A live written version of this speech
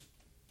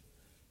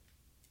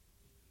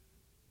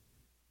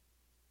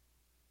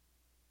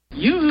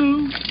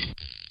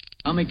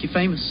I'll make you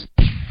famous.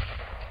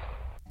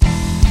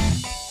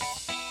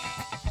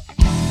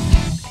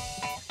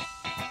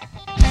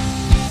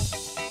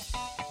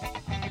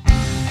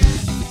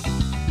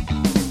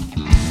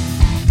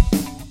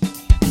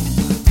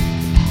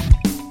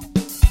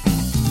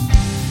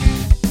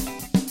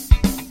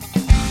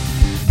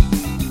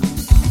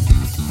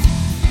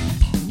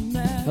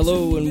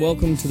 Hello and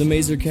welcome to the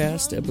MaSR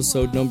Cast,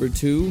 episode number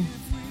 2.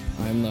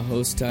 I'm the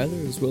host, Tyler,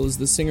 as well as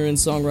the singer and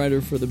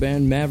songwriter for the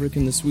band Maverick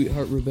and the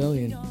Sweetheart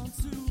Rebellion.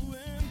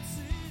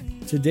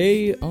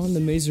 Today on the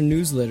MaSR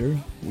newsletter,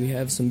 we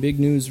have some big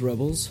news,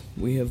 Rebels.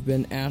 We have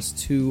been asked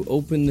to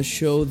open the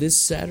show this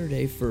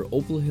Saturday for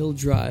Opal Hill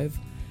Drive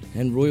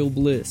and Royal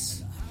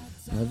Bliss.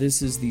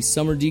 This is the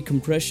Summer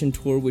Decompression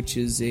Tour, which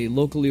is a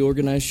locally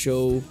organized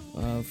show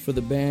for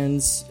the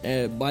bands,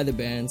 by the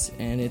bands,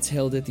 and it's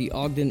held at the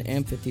Ogden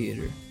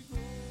Amphitheater.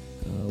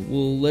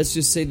 Well, let's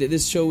just say that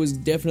this show is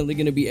definitely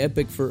going to be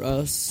epic for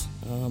us.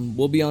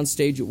 We'll be on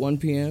stage at 1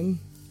 p.m.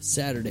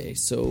 Saturday,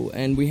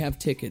 and we have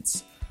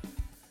tickets.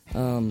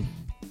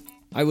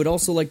 I would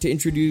also like to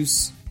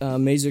introduce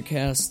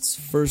MaSRcast's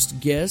first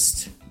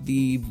guest,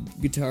 the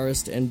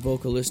guitarist and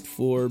vocalist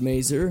for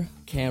MaSR,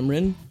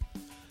 Cameron.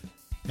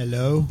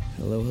 Hello.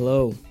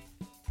 Hello.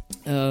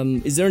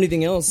 Is there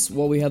anything else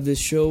while we have this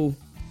show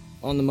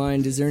on the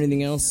mind? Is there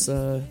anything else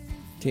to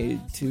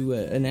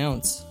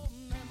announce?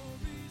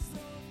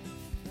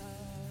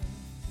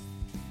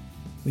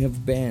 We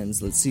have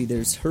bands. Let's see.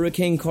 There's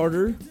Hurricane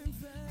Carter,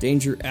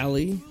 Danger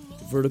Alley,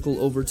 Vertical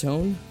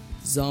Overtone,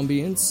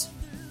 Zombiance,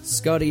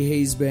 Scotty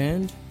Hayes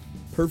Band,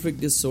 Perfect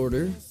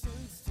Disorder.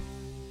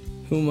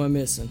 Who am I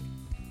missing?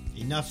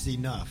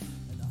 Enuff-Z-Nuff.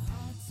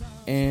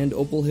 And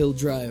Opal Hill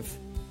Drive.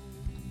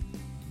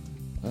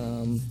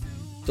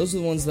 Those are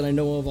the ones that I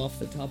know of off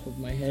the top of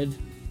my head,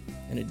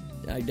 and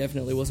I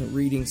definitely wasn't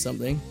reading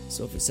something,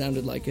 so if it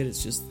sounded like it,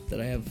 it's just that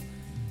I have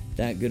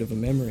that good of a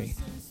memory.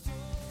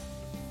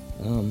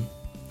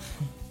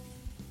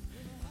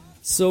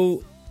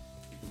 So,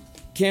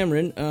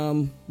 Cameron,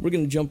 we're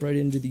going to jump right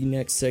into the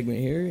next segment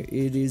here.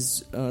 It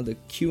is the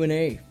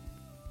Q&A.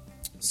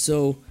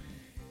 So,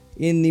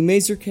 in the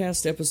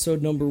MaSRcast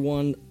episode number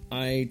 1,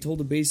 I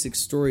told a basic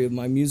story of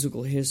my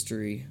musical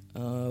history.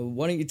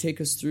 Why don't you take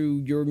us through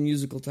your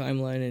musical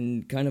timeline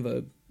and kind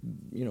of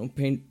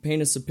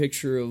paint us a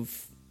picture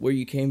of where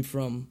you came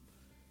from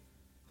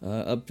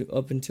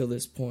up until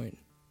this point?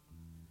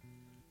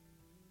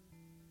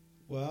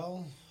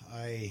 Well,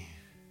 I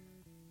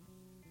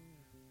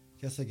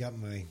guess I got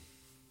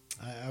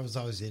I was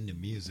always into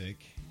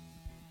music.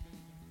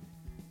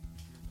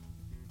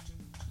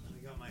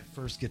 I got my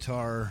first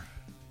guitar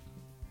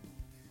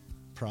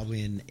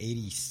probably in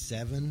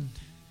 87.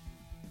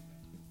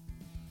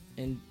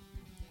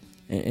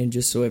 And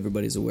just so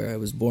everybody's aware, I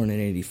was born in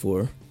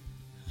 84.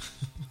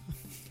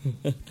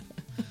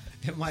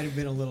 It might have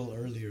been a little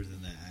earlier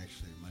than that,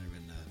 actually. It might have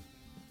been,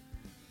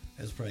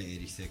 it was probably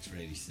 86 or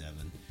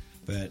 87.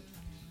 But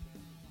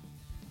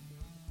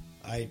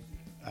I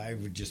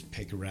would just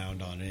pick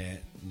around on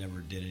it.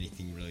 Never did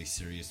anything really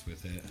serious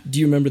with it. Do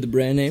you remember the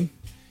brand name?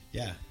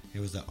 Yeah,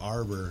 it was the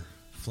Arbor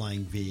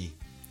Flying V.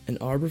 An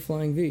Arbor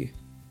Flying V.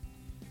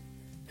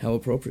 How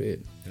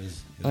appropriate. It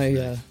was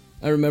nice.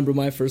 I remember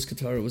my first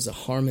guitar was a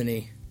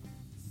Harmony.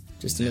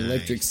 Just an Nice.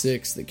 Electric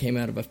 6 that came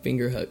out of a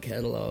Fingerhut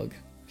catalog.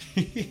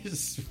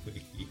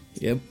 Sweet.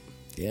 Yep.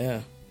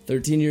 Yeah.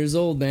 13 years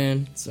old,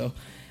 man. So,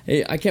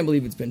 hey, I can't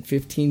believe it's been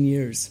 15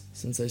 years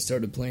since I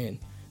started playing.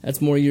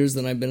 That's more years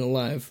than I've been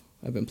alive.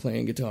 I've been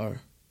playing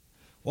guitar.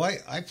 Well,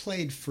 I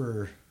played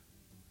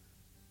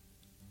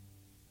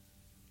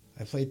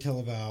till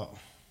about,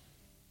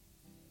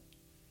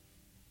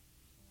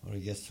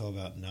 till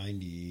about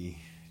 92.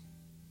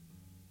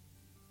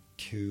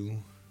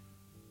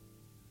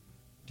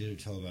 Did it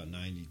till about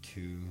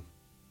 92.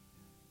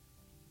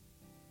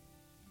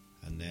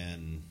 And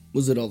then...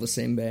 Was it all the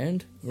same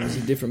band? Or was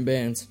it different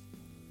bands?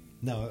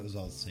 No, it was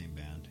all the same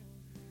band.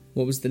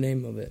 What was the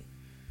name of it?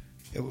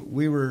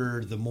 We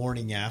were the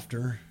Morning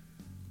After.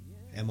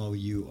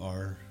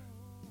 M-O-U-R.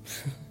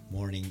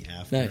 Morning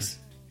After. Nice.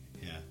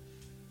 Yeah.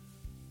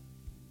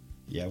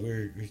 Yeah,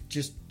 we're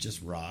just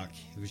rock.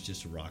 It was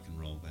just a rock and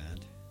roll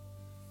band.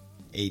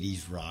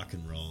 80s rock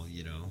and roll,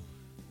 you know.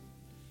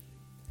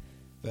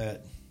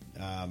 But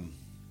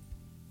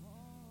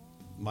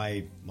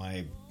my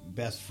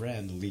best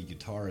friend, the lead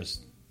guitarist,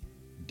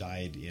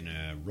 died in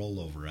a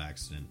rollover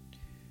accident,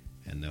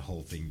 and the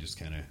whole thing just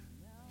kind of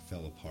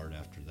fell apart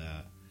after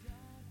that.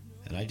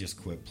 And I just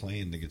quit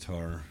playing the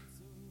guitar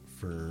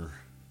for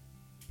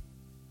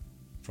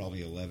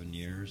probably 11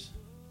 years,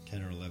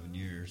 10 or 11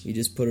 years. You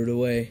just put it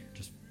away.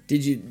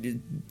 Did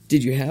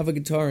you have a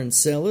guitar and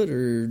sell it,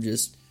 or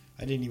just...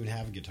 I didn't even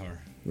have a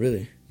guitar.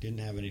 Really? Didn't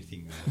have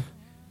anything.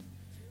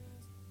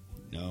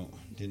 No,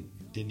 didn't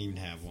even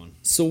have one.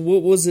 So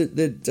what was it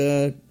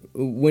that...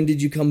 when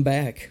did you come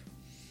back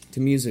to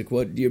music?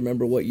 What do you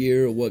remember? What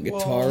year or what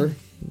guitar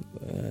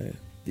that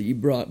you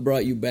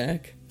brought you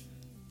back?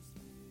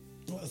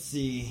 Let's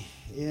see.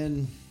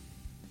 In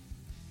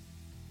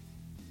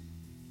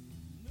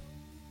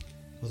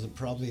was it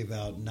probably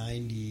about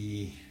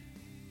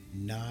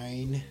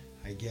 99,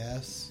 I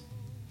guess.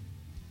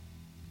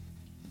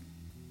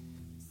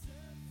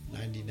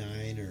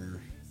 99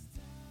 or...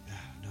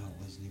 No, it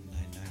wasn't even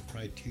 99.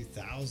 Probably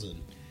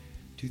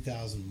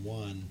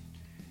 2001.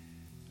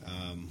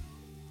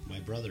 My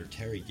brother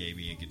Terry gave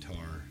me a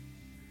guitar.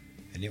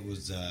 And it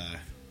was...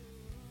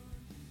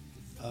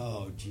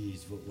 oh,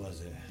 geez, what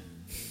was it?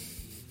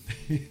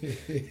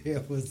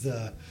 It was...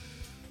 oh,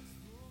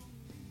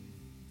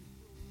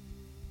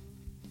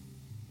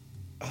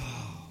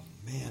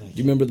 man. Do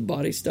you remember the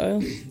body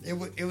style?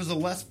 It was a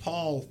Les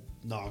Paul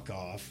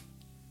knockoff.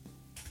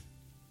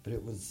 But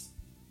it was...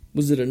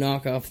 Was it a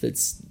knockoff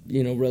that's,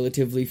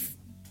 relatively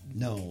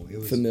no, it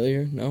was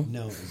familiar? No?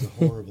 No, it was a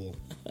horrible,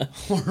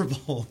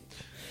 horrible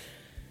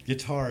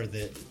guitar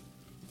that...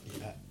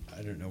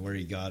 I don't know where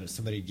he got it.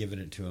 Somebody had given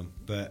it to him.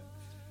 But...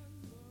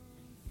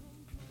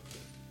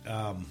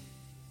 oh,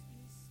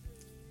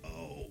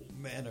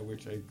 man, I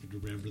wish I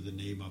could remember the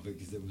name of it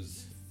because it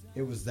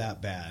was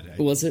that bad.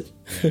 Was it?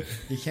 Yeah,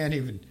 you can't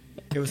even...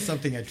 It was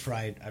something I've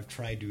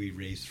tried to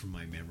erase from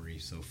my memory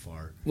so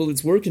far. Well,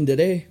 it's working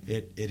today.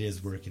 It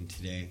is working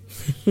today.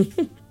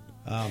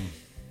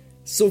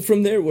 So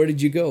from there, where did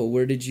you go?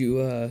 Where did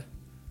you...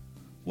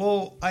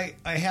 Well, I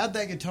had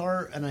that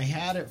guitar, and I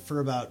had it for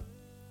about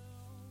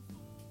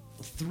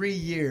 3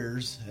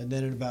 years, and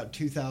then in about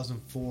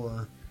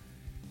 2004,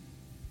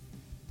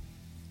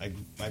 I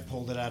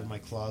pulled it out of my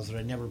closet.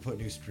 I never put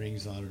new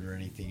strings on it or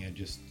anything. I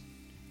just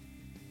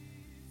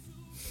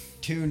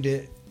tuned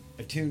it.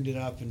 I tuned it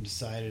up and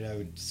decided I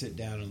would sit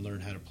down and learn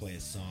how to play a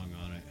song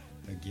on it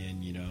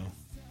again,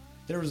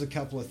 There was a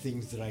couple of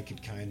things that I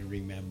could kind of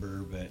remember,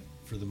 but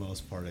for the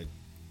most part,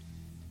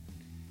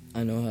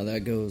 I know how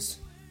that goes.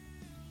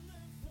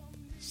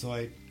 So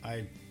I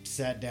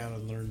sat down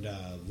and learned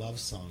Love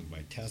Song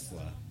by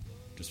Tesla,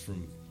 just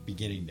from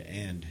beginning to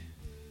end.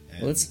 And,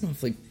 well, that's an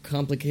awfully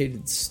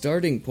complicated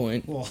starting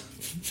point. Well,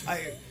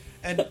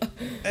 and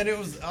it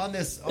was on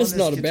this That's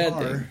not guitar, a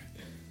bad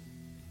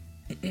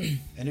thing.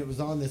 And it was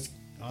on this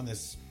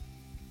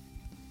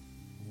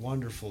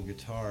wonderful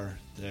guitar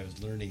that I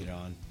was learning it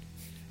on.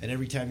 And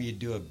every time you'd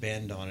do a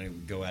bend on it, it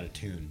would go out of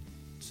tune.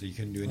 So you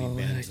couldn't do any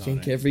bends on it. I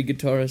think every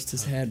guitarist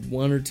has had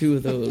one or two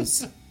of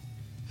those.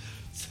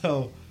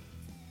 So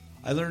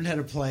I learned how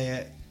to play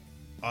it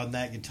on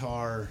that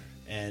guitar,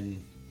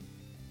 and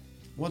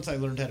once I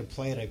learned how to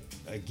play it,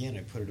 I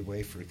put it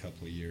away for a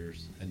couple of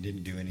years and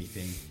didn't do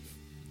anything.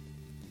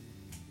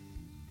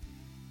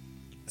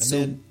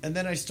 And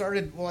then I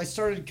started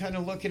kind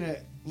of looking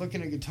at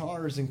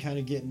guitars and kind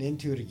of getting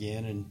into it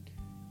again, and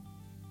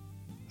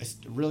I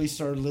really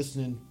started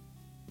listening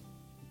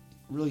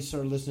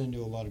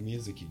to a lot of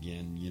music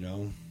again,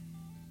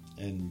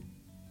 And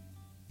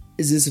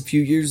is this a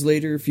few years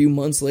later, a few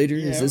months later?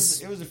 Yeah, it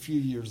was a few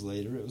years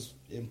later. It was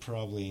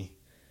probably...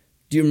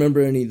 Do you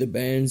remember any of the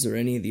bands or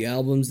any of the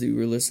albums that you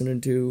were listening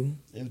to?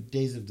 It was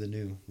Days of the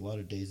New. A lot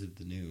of Days of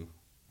the New.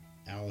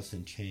 Alice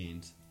in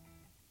Chains.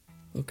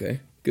 Okay,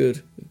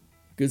 good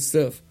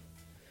stuff.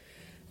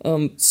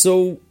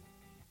 So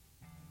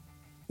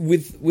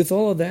with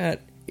all of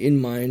that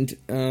in mind,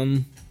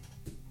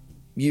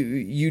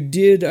 you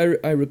did.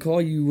 I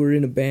recall you were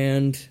in a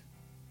band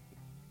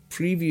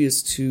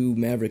previous to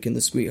Maverick and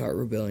the Sweetheart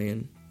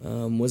Rebellion.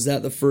 Was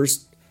that the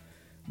first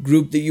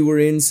group that you were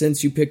in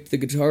since you picked the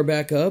guitar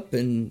back up,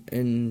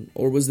 and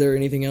or was there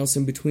anything else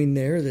in between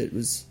there that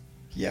was?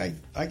 Yeah,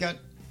 I got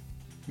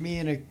me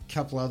and a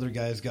couple other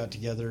guys got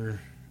together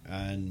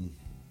and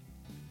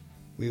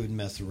we would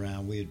mess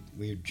around. We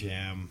would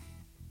jam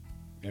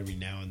every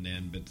now and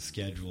then, but the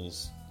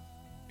schedules,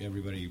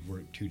 everybody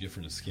worked two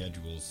different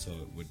schedules, so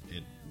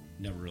it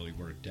never really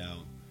worked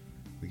out.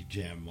 We could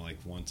jam like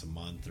once a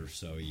month or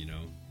so,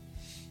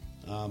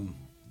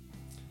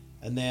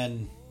 And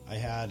then I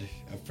had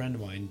a friend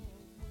of mine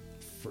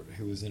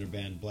who was in a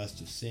band,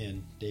 Blessed of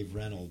Sin, Dave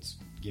Reynolds,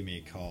 give me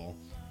a call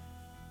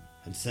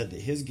and said that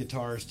his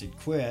guitarist had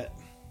quit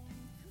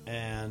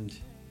and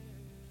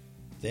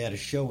they had a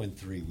show in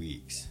 3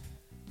 weeks.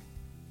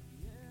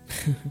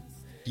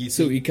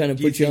 So he kind of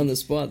put you on the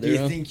spot there.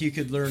 Do you think you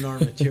could learn our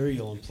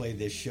material and play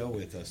this show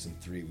with us in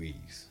 3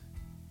 weeks?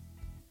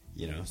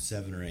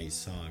 7 or 8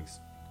 songs.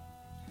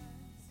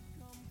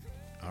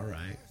 All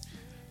right.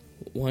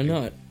 Why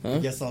not? Huh? I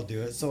guess I'll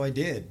do it. So I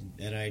did,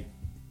 and I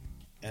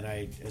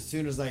as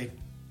soon as I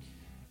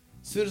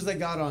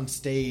got on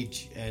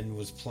stage and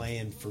was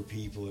playing for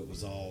people, it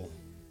was all.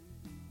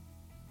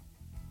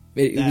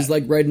 It was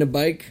like riding a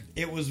bike.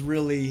 It was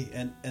really,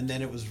 and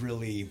then it was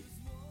really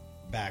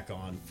back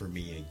on for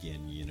me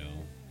again.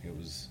 It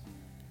was.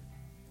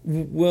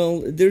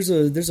 Well, there's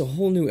a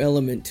whole new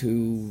element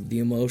to the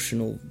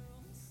emotional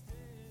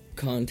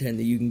content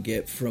that you can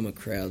get from a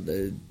crowd.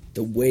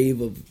 The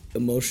wave of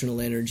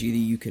emotional energy that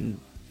you can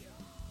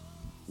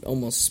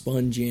almost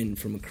sponge in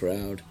from a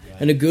crowd. Right.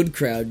 And a good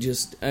crowd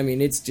there's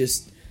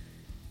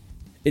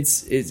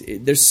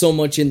so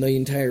much in the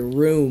entire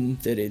room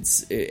that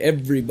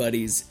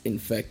everybody's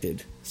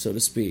infected. so to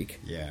speak.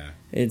 Yeah.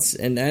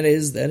 And that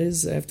is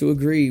I have to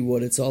agree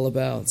what it's all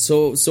about.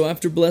 So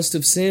after Blessed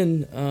of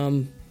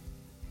Sin,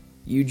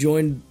 you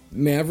joined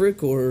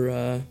Maverick, or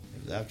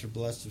after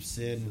Blessed of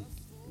Sin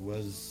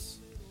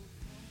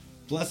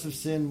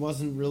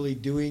wasn't really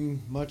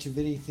doing much of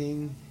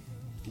anything.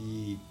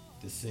 The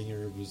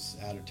singer was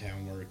out of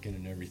town working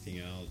and everything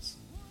else.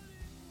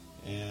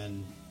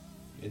 And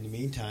in the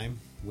meantime,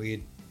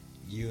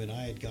 you and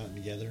I had gotten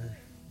together.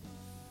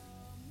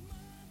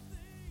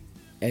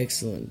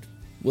 Excellent.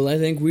 Well, I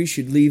think we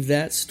should leave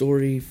that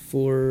story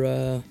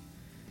for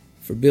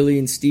Billy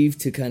and Steve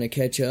to kind of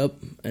catch up,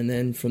 and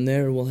then from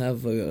there we'll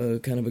have a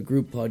kind of a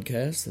group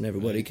podcast, and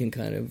everybody can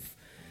kind of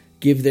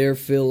give their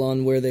fill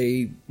on where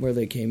they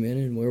came in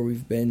and where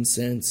we've been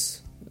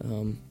since.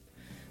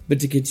 But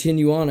to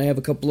continue on, I have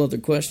a couple other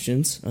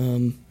questions.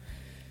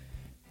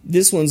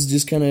 This one's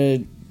just kind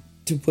of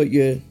to put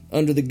you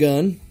under the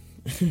gun.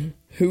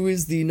 Who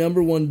is the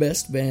number one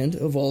best band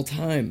of all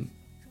time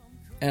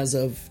as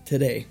of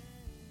today?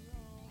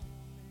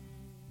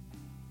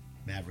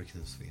 Maverick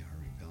and the Sweetheart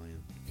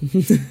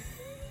Rebellion.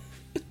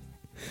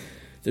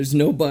 There's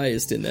no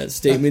bias in that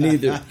statement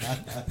either.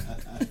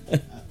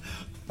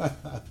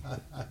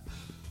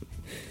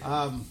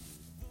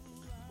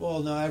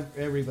 Well, no,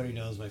 everybody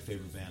knows my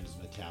favorite band is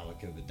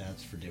Metallica, but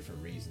that's for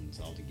different reasons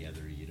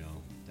altogether, you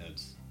know.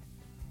 That's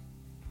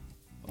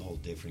a whole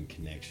different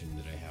connection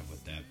that I have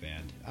with that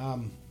band.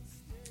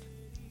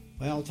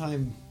 My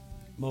all-time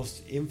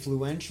most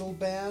influential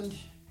band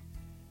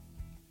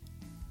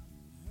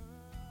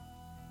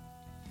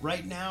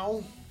right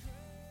now.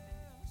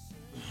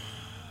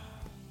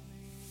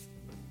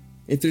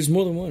 If there's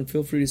more than one,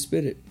 feel free to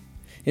spit it.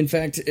 In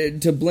fact,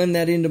 to blend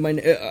that into my...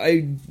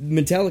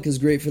 Metallica's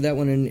great for that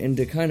one, and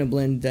to kind of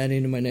blend that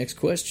into my next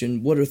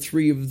question, what are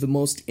 3 of the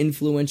most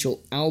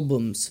influential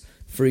albums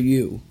for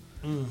you?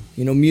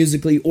 You know,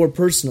 musically or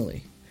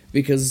personally?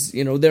 Because,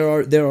 you know, there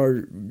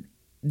are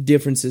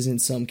differences in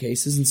some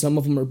cases, and some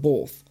of them are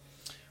both.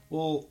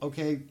 Well,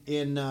 okay,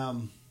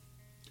 in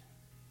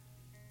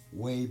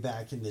way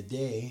back in the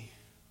day,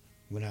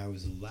 when I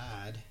was a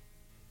lad...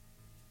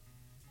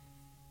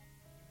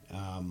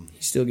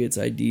 he still gets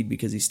ID'd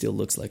because he still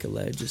looks like a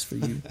lad, just for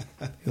you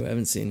who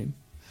haven't seen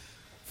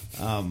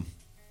him.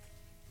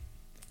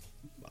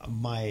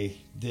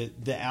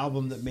 The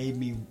album that made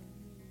me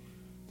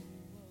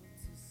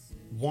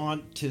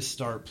want to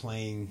start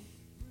playing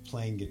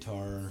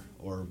guitar,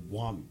 or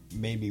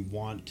made me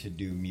want to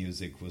do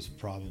music, was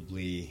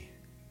probably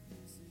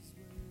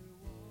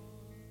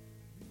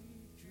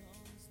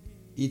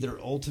either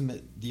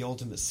The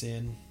Ultimate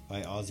Sin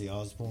by Ozzy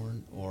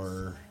Osbourne,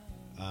 or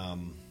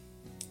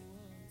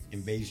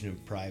Invasion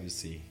of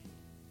Privacy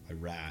by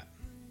Rat.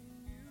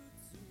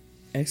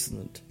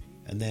 Excellent.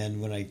 And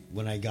then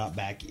when I got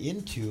back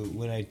into it,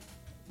 when I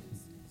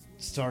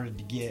started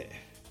to get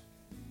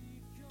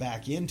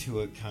back into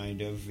it,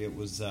 kind of, it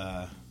was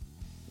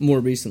more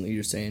recently,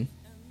 you're saying?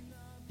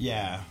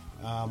 Yeah,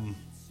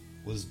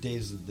 was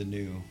Days of the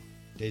New.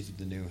 Days of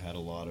the New had a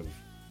lot of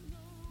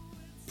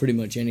pretty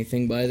much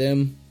anything by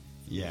them.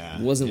 Yeah,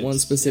 it wasn't one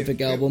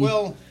specific album.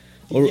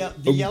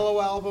 The Yellow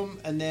album,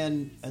 and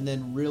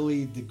then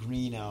really the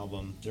Green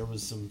album.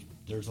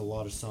 There's a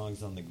lot of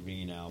songs on the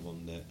Green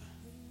album that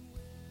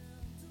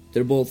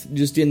they're both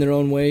just in their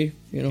own way,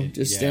 you know,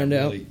 stand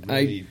out.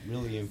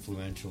 Really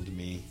influential to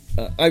me.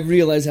 I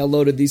realize how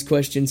loaded these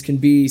questions can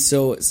be,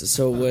 so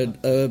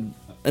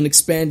an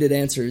expanded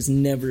answer is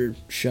never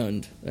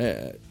shunned.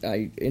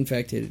 In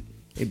fact,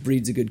 it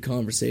breeds a good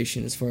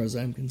conversation as far as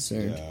I'm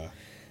concerned.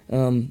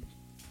 Yeah.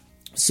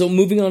 So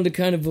moving on to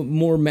kind of a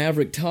more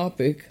Maverick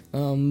topic,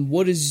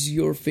 what is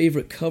your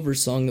favorite cover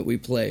song that we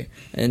play?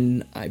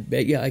 And I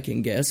bet you I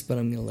can guess, but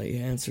I'm going to let you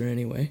answer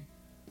anyway.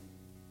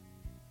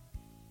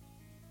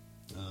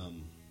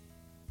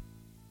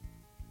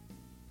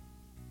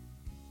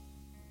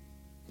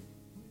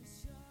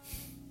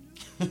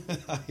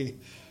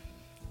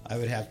 I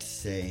would have to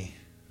say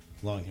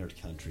Long-Haired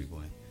Country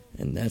Boy.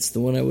 And that's the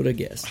one I would have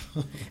guessed.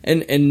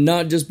 and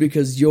not just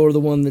because you're the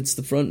one that's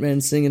the front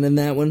man singing in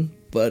that one,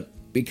 but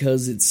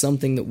because it's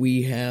something that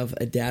we have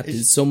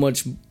adapted so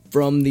much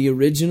from the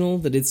original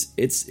that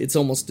it's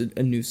almost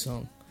a new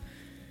song.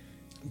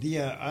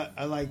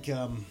 I like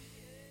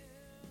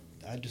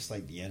I just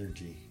like the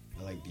energy.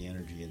 I like the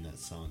energy in that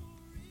song.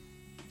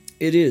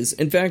 It is.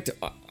 In fact,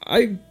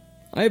 I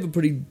have a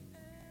pretty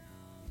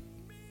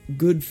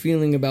good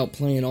feeling about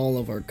playing all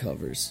of our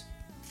covers.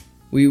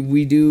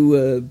 We do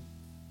a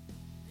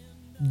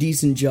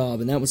decent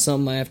job, and that was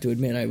something I have to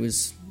admit I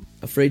was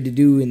afraid to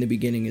do in the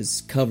beginning,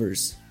 is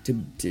covers to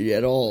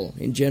at all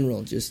in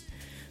general. Just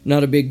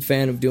not a big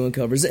fan of doing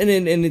covers, and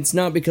it's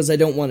not because I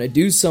don't want to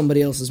do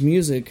somebody else's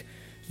music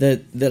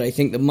that I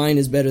think that mine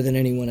is better than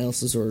anyone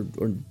else's or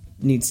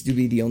needs to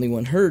be the only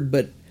one heard,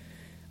 but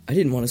I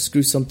didn't want to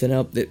screw something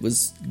up that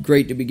was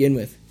great to begin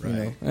with.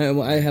 Right. You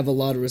know? I have a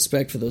lot of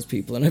respect for those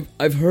people, and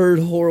I've heard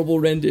horrible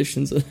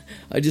renditions.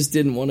 I just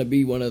didn't want to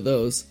be one of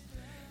those.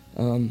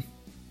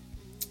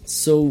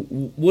 So,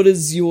 what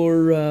is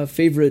your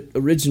favorite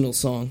original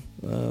song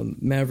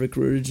Maverick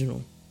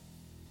original?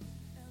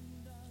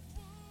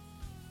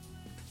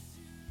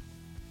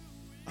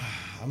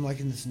 I'm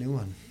liking this new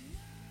one.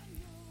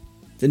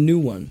 The new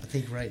one. I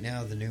think right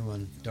now the new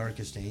one,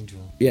 Darkest Angel.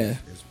 Yeah.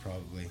 Is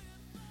probably.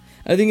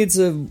 I think it's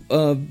a.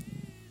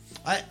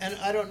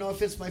 I don't know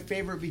if it's my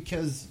favorite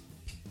because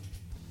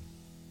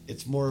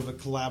it's more of a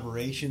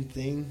collaboration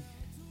thing,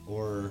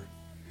 or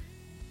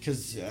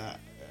because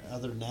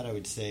other than that, I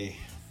would say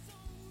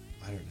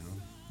I don't know.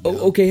 No.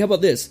 Oh, okay. How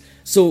about this?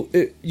 So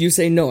you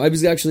say no. I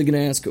was actually going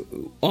to ask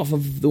off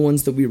of the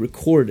ones that we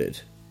recorded.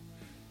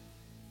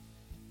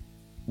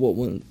 What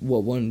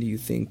one do you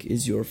think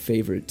is your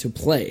favorite to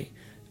play?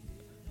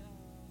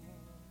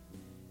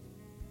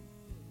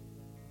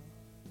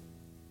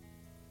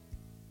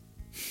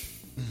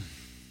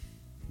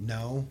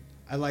 No,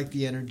 I like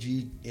the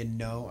energy in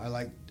No. I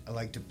like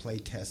to play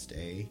Test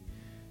A.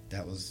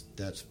 I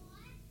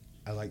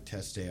like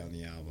Test A on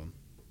the album.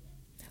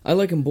 I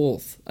like them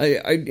both.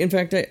 In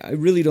fact, I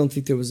really don't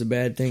think there was a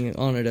bad thing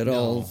on it at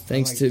all.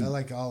 I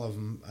like all of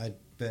them. I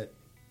bet.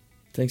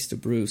 Thanks to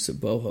Bruce at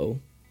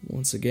Boho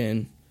once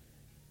again.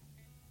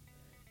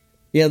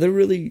 Yeah,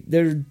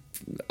 they're.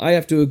 I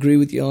have to agree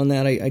with you on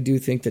that. I do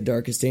think the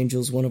Darkest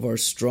Angel is one of our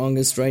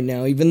strongest right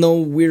now, even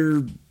though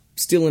we're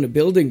still in a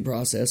building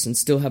process and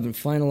still haven't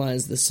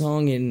finalized the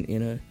song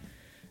in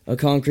a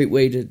concrete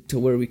way to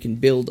where we can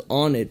build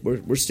on it.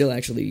 We're still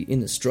actually in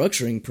the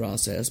structuring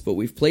process, but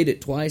we've played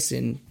it twice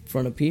in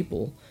front of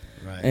people.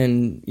 Right.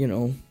 And,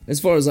 as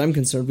far as I'm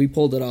concerned, we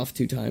pulled it off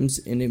 2 times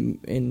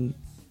and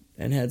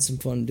had some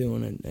fun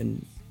doing it,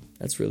 and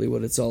that's really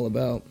what it's all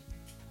about.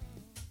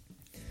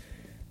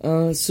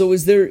 So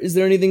is there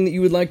anything that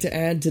you would like to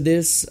add to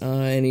this?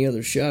 Any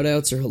other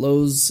shout-outs or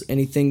hellos?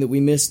 Anything that we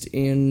missed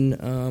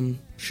in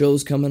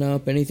shows coming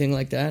up? Anything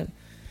like that?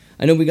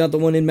 I know we got the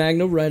one in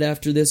Magno right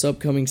after this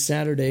upcoming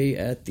Saturday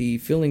at the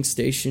filling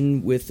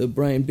station with the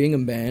Brian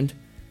Bingham Band.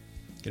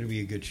 It's going to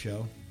be a good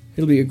show.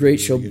 It'll be a great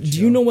show. Do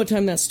you know what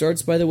time that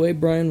starts, by the way?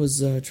 Brian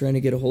was trying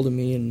to get a hold of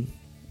me, and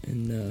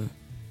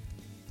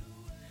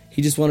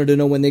he just wanted to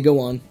know when they go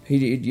on.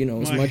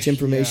 As much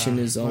information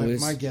as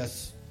always. My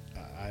guess,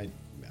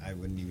 I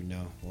wouldn't even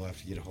know. We'll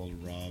have to get a hold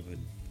of Rob.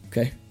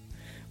 Okay.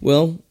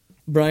 Well,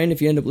 Brian, if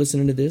you end up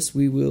listening to this,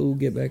 we will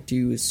get back to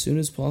you as soon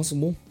as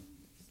possible.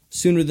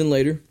 Sooner than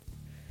later.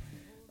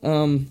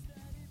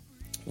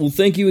 Well,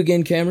 thank you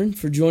again, Cameron,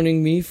 for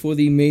joining me for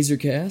the MaSR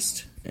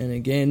Cast. And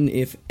again,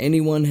 if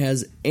anyone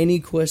has any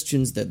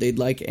questions that they'd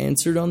like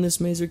answered on this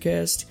MaSR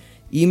Cast,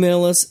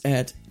 email us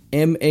at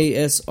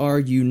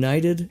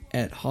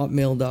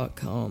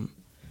masrunited@hotmail.com.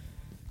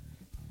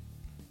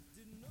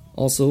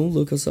 Also,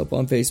 look us up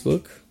on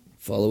Facebook.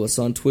 Follow us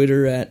on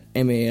Twitter at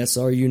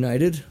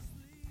MaSRUnited.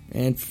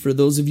 And for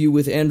those of you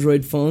with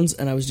Android phones,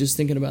 and I was just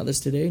thinking about this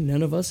today,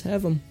 none of us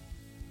have them.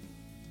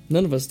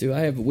 None of us do.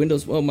 I have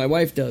Windows. Well, my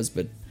wife does,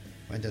 but...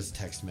 Mine does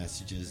text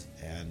messages,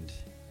 and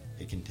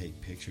it can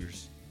take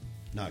pictures.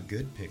 Not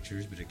good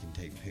pictures, but it can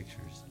take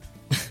pictures.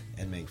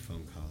 And make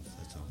phone calls,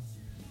 that's all.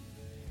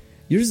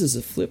 Yours is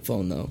a flip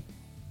phone, though.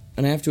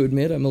 And I have to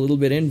admit, I'm a little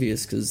bit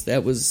envious, because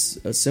that was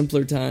a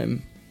simpler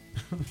time.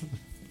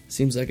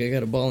 Seems like I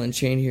got a ball and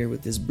chain here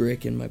with this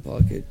brick in my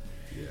pocket.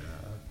 Yeah.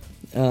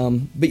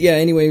 But yeah,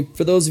 anyway,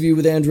 for those of you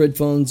with Android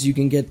phones, you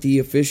can get the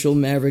official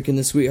Maverick and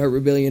the Sweetheart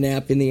Rebellion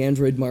app in the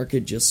Android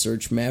market. Just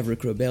search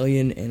Maverick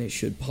Rebellion, and it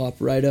should pop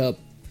right up.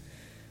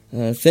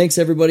 Thanks,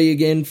 everybody,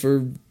 again,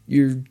 for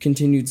your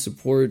continued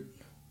support.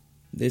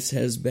 This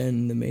has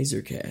been the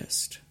MaSR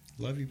Cast.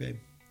 Love you, babe.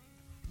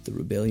 The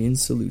Rebellion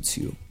salutes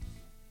you.